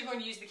 I'm actually going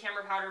to use the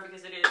camera powder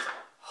because it is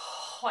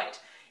white.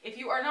 If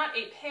you are not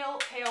a pale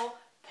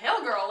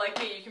girl like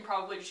me, you can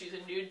probably just use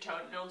a nude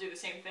tone and it'll do the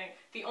same thing.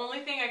 The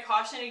only thing I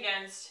caution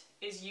against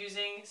is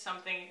using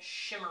something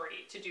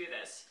shimmery to do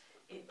this.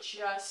 It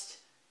just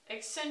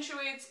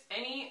accentuates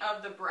any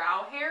of the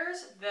brow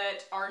hairs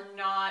that are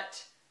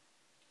not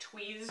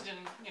tweezed and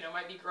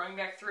might be growing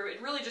back through.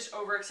 It really just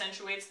over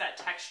accentuates that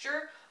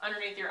texture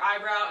underneath your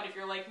eyebrow. And if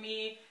you're like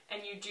me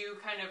and you do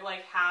kind of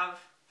like have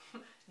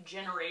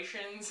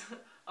generations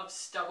of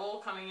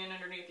stubble coming in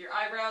underneath your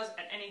eyebrows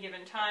at any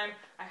given time,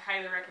 I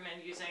highly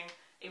recommend using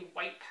a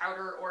white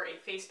powder or a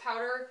face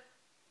powder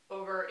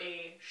over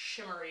a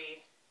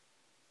shimmery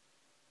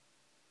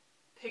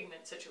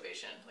pigment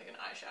situation like an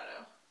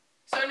eyeshadow.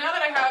 So now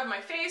that I have my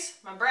face,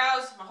 my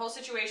brows, my whole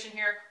situation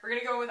here, we're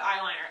gonna go with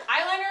eyeliner.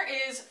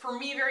 Eyeliner is, for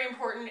me, very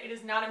important. It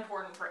is not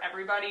important for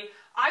everybody.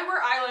 I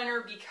wear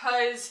eyeliner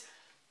because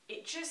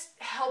it just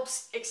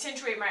helps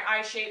accentuate my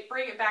eye shape,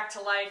 bring it back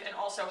to life, and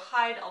also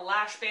hide a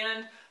lash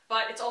band,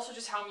 but it's also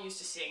just how I'm used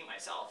to seeing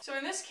myself. So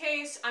in this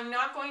case, I'm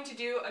not going to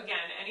do, again,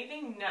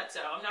 anything nutso.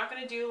 I'm not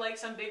gonna do like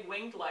some big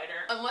winged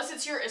liner. Unless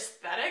it's your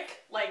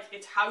aesthetic, like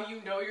it's how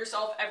you know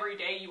yourself every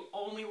day, you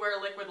only wear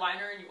liquid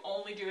liner and you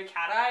only do a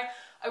cat eye,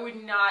 I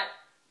would not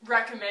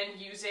recommend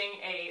using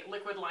a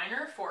liquid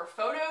liner for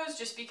photos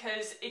just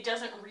because it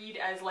doesn't read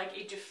as like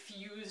a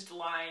diffused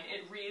line.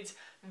 It reads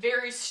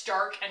very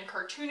stark and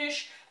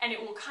cartoonish, and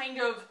it will kind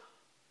of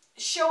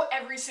show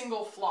every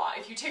single flaw.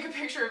 If you take a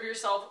picture of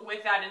yourself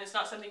with that and it's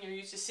not something you're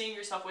used to seeing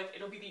yourself with,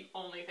 it'll be the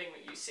only thing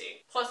that you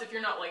see. Plus, if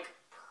you're not like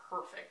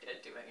perfect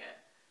at doing it.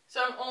 So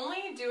I'm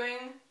only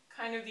doing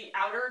kind of the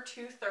outer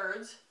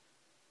 2/3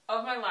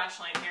 of my lash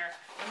line here.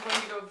 I'm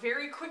going to go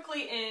very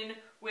quickly in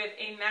with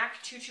a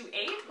MAC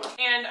 228,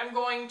 and I'm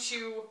going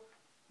to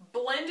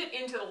blend it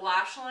into the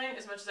lash line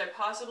as much as I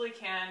possibly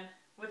can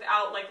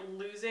without like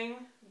losing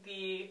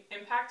the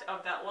impact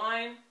of that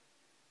line.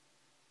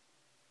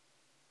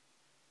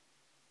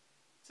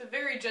 It's a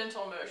very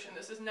gentle motion.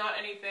 This is not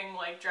anything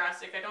like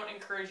drastic. I don't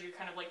encourage you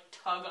kind of like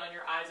tug on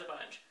your eyes a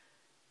bunch.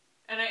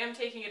 And I am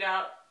taking it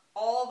out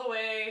all the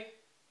way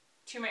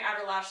to my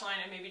outer lash line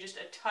and maybe just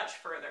a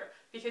touch further,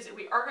 because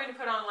we are going to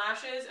put on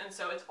lashes, and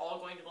so it's all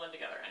going to blend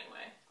together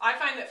anyway. I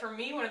find that for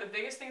me, one of the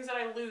biggest things that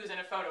I lose in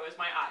a photo is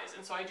my eyes,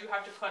 and so I do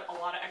have to put a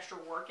lot of extra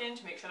work in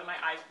to make sure that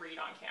my eyes read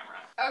on camera.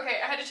 Okay,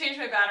 I had to change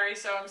my battery,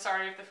 so I'm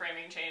sorry if the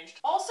framing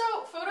changed. Also,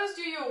 photos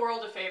do you a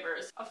world of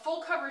favors. A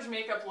full coverage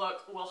makeup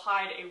look will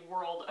hide a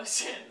world of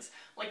sins.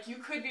 Like, you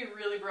could be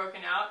really broken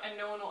out and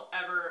no one will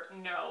ever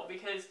know,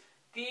 because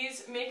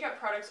these makeup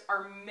products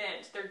are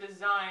they're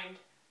designed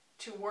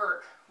to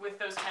work with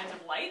those kinds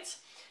of lights.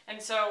 And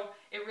so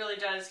it really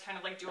does kind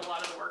of like do a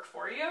lot of the work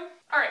for you.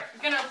 All right,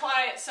 I'm gonna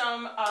apply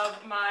some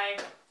of my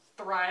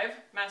Thrive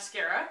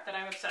mascara that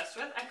I'm obsessed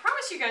with. I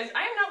promise you guys,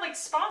 I am not like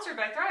sponsored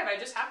by Thrive. I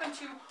just happen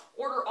to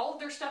order all of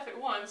their stuff at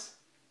once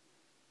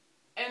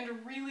and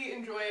really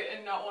enjoy it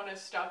and not want to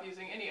stop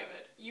using any of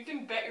it. You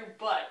can bet your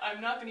butt I'm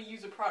not going to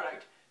use a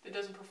product that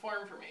doesn't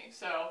perform for me.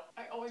 So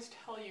I always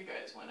tell you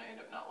guys when I end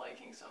up not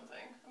liking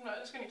something. I'm not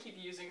just going to keep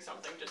using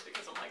something just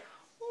because I'm like,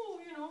 oh,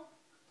 you know,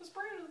 this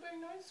brand is being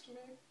nice to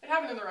me. It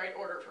happened in the right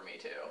order for me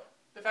too.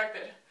 The fact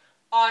that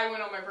I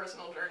went on my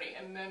personal journey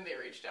and then they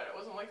reached out. It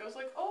wasn't like I was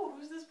like, oh,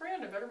 who's this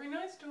brand? I better be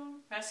nice to them.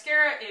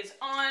 Mascara is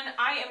on.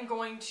 I am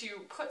going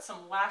to put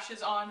some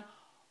lashes on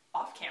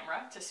off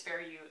camera to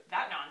spare you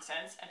that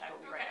nonsense, and I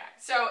will be right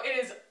back. So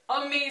it is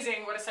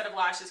amazing what a set of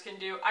lashes can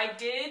do. I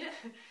did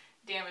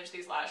damage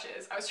these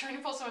lashes. I was trying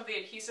to pull some of the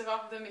adhesive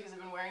off of them because I've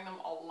been wearing them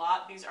a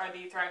lot. These are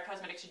the Thrive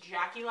Cosmetics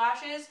Jackie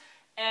lashes,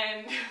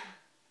 and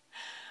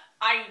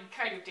I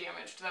kind of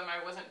damaged them.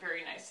 I wasn't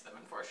very nice to them,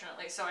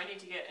 unfortunately, so I need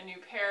to get a new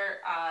pair.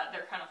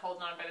 They're kind of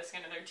holding on by the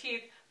skin of their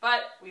teeth,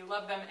 but we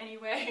love them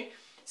anyway.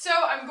 So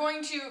I'm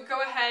going to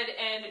go ahead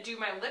and do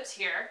my lips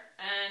here,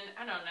 and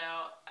I don't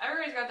know,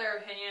 everybody's got their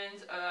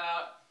opinions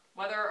about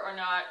whether or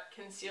not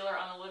concealer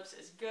on the lips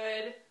is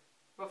good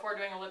before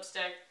doing a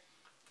lipstick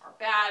or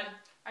bad.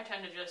 I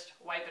tend to just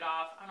wipe it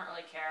off. I don't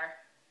really care.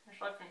 It's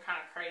looking kind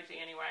of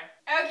crazy anyway.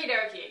 Okie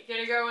dokie,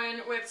 gonna go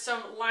in with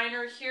some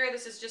liner here.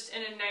 This is just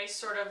in a nice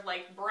sort of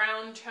like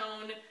brown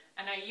tone,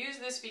 and I use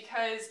this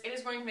because it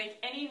is going to make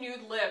any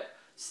nude lip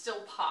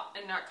still pop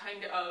and not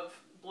kind of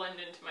blend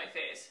into my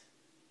face.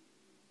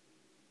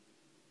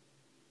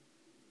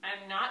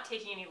 I'm not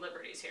taking any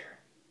liberties here.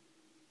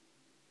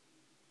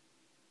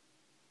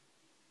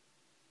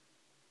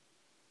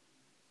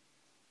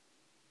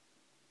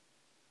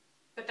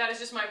 But that is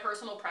just my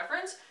personal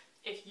preference.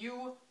 If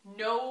you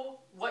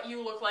know what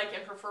you look like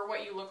and prefer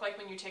what you look like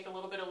when you take a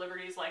little bit of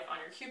liberties like on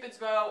your Cupid's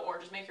bow or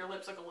just make your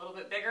lips look a little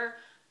bit bigger,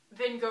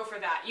 then go for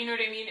that. You know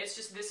what I mean? It's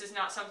just, this is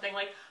not something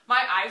like,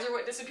 my eyes are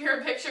what disappear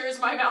in pictures,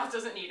 my mouth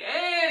doesn't need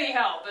any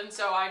help. And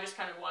so I just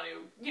kind of want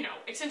to, you know,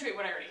 accentuate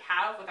what I already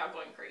have without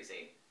going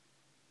crazy.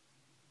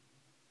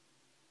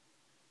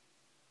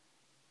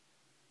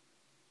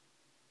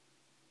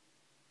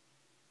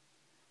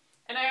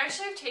 And I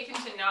actually have taken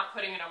to not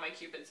putting it on my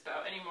Cupid's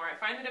bow anymore. I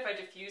find that if I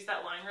diffuse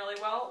that line really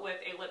well with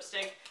a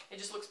lipstick, it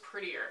just looks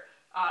prettier.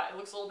 It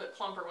looks a little bit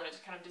plumper when it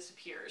just kind of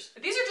disappears.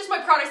 These are just my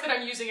products that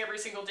I'm using every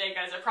single day,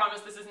 guys. I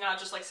promise this is not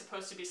just like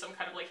supposed to be some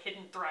kind of like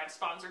hidden Thrive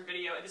sponsored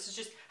video. This is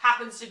just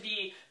happens to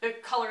be the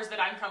colors that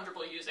I'm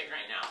comfortable using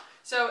right now.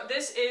 So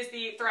this is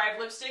the Thrive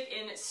lipstick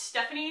in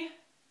Stephanie,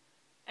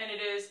 and it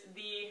is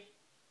the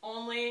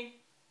only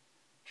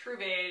true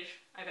beige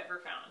I've ever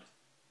found.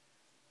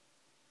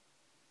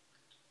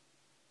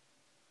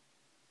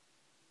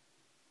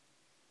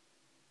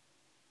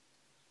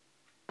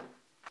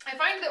 I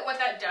find that what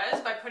that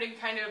does, by putting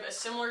kind of a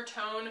similar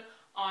tone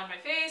on my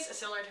face, a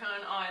similar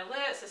tone on my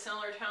lips, a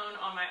similar tone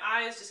on my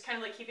eyes, just kind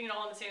of like keeping it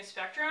all in the same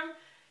spectrum,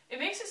 it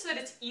makes it so that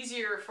it's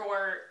easier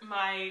for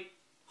my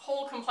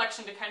whole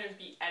complexion to kind of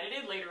be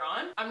edited later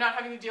on. I'm not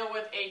having to deal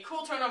with a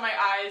cool tone on my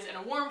eyes and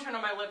a warm tone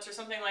on my lips or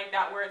something like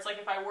that, where it's like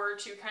if I were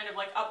to kind of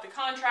like up the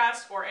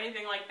contrast or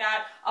anything like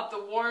that, up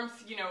the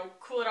warmth, you know,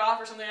 cool it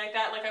off or something like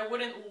that, like I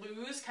wouldn't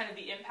lose kind of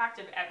the impact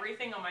of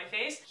everything on my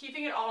face.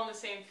 Keeping it all in the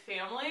same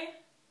family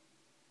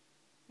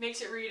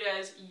makes it read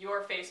as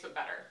your face but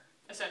better,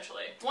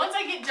 essentially. Once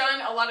I get done,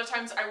 a lot of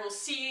times I will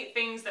see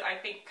things that I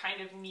think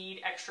kind of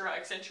need extra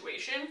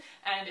accentuation,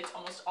 and it's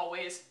almost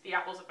always the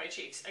apples of my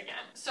cheeks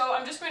again. So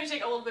I'm just going to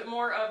take a little bit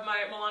more of my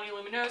Milani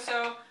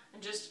Luminoso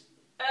and just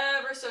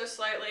ever so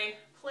slightly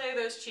play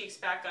those cheeks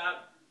back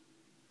up.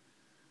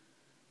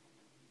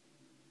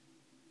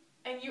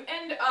 And you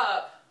end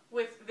up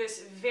with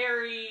this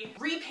very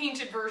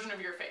repainted version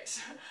of your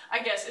face,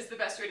 I guess is the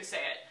best way to say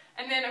it.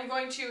 And then I'm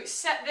going to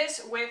set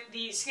this with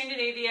the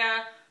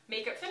Scandinavia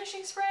Makeup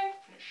Finishing Spray. I'm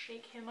going to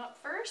shake him up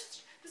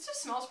first. This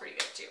just smells pretty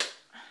good too.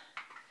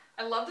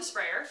 I love the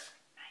sprayer.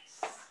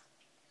 Nice.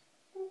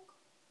 Oh,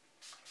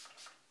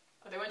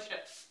 they want you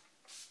to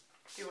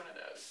do one of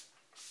those.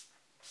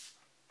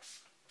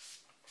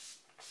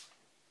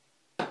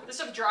 This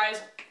stuff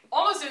dries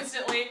almost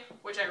instantly,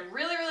 which I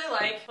really, really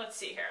like. Let's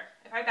see here.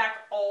 If I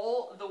back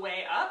all the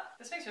way up,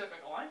 this makes me look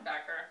like a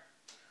linebacker.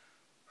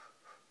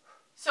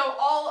 So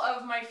all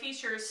of my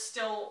features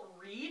still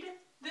read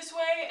this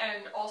way,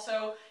 and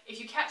also if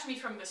you catch me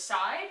from the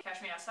side,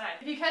 catch me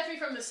outside. If you catch me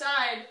from the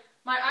side,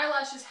 my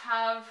eyelashes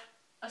have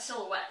a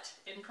silhouette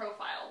in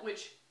profile,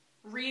 which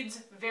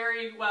reads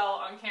very well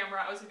on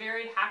camera. I was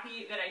very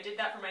happy that I did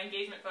that for my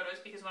engagement photos,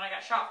 because when I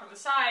got shot from the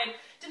side,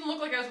 it didn't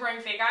look like I was wearing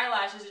fake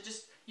eyelashes, it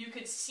just you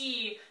could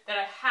see that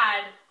I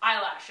had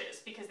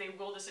eyelashes because they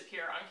will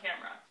disappear on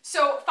camera.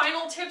 So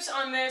final tips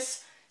on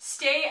this,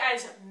 stay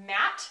as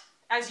matte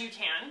as you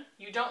can.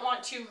 You don't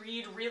want to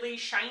read really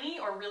shiny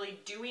or really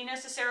dewy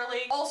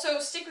necessarily. Also,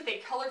 stick with a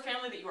color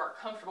family that you are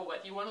comfortable with.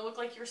 You want to look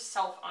like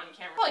yourself on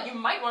camera. Well, you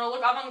might want to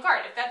look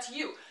avant-garde if that's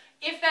you.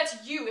 If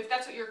that's you, if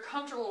that's what you're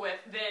comfortable with,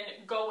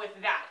 then go with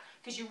that.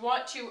 Because you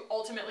want to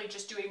ultimately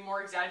just do a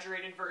more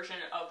exaggerated version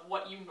of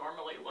what you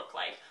normally look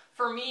like.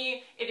 For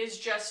me, it is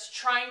just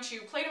trying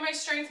to play to my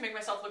strengths, make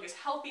myself look as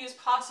healthy as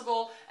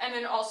possible, and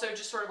then also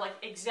just sort of like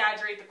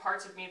exaggerate the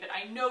parts of me that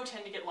I know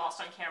tend to get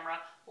lost on camera,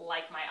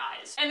 like my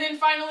eyes. And then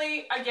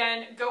finally,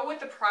 again, go with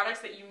the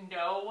products that you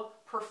know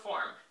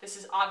perform. This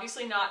is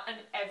obviously not an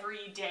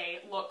everyday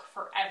look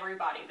for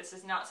everybody. This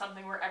is not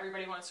something where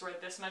everybody wants to wear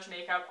this much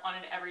makeup on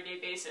an everyday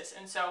basis.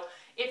 And so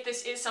if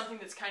this is something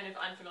that's kind of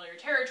unfamiliar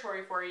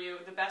territory for you,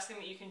 the best thing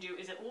that you can do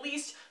is at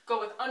least go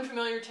with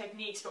unfamiliar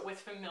techniques, but with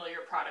familiar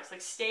products.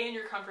 Like, stay in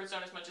your comfort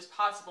zone as much as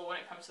possible when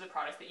it comes to the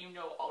products that you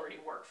know already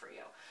work for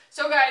you.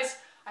 So guys,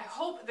 I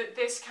hope that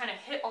this kind of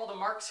hit all the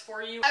marks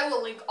for you. I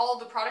will link all of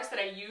the products that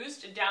I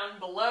used down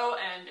below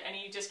and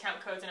any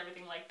discount codes and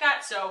everything like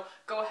that, so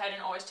go ahead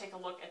and always take a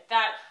look at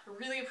that. I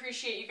really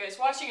appreciate you guys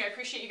watching. I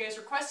appreciate you guys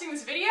requesting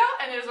this video,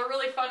 and it was a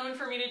really fun one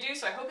for me to do,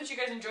 so I hope that you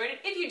guys enjoyed it.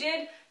 If you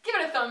did, give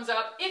it a thumbs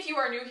up. If you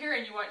are new here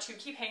and you want to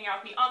keep hanging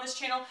out with me on this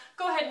channel,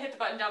 go ahead and hit the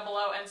button down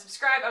below and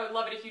subscribe. I would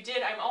love it if you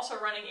did. I'm also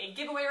running a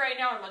giveaway right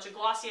now on a bunch of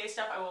Glossier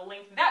stuff. I will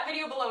link that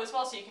video below as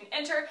well so you can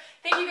enter.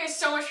 Thank you guys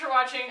so much for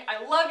watching.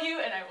 I love you,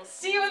 and I will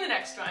see you in the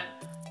next one.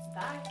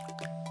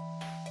 Bye.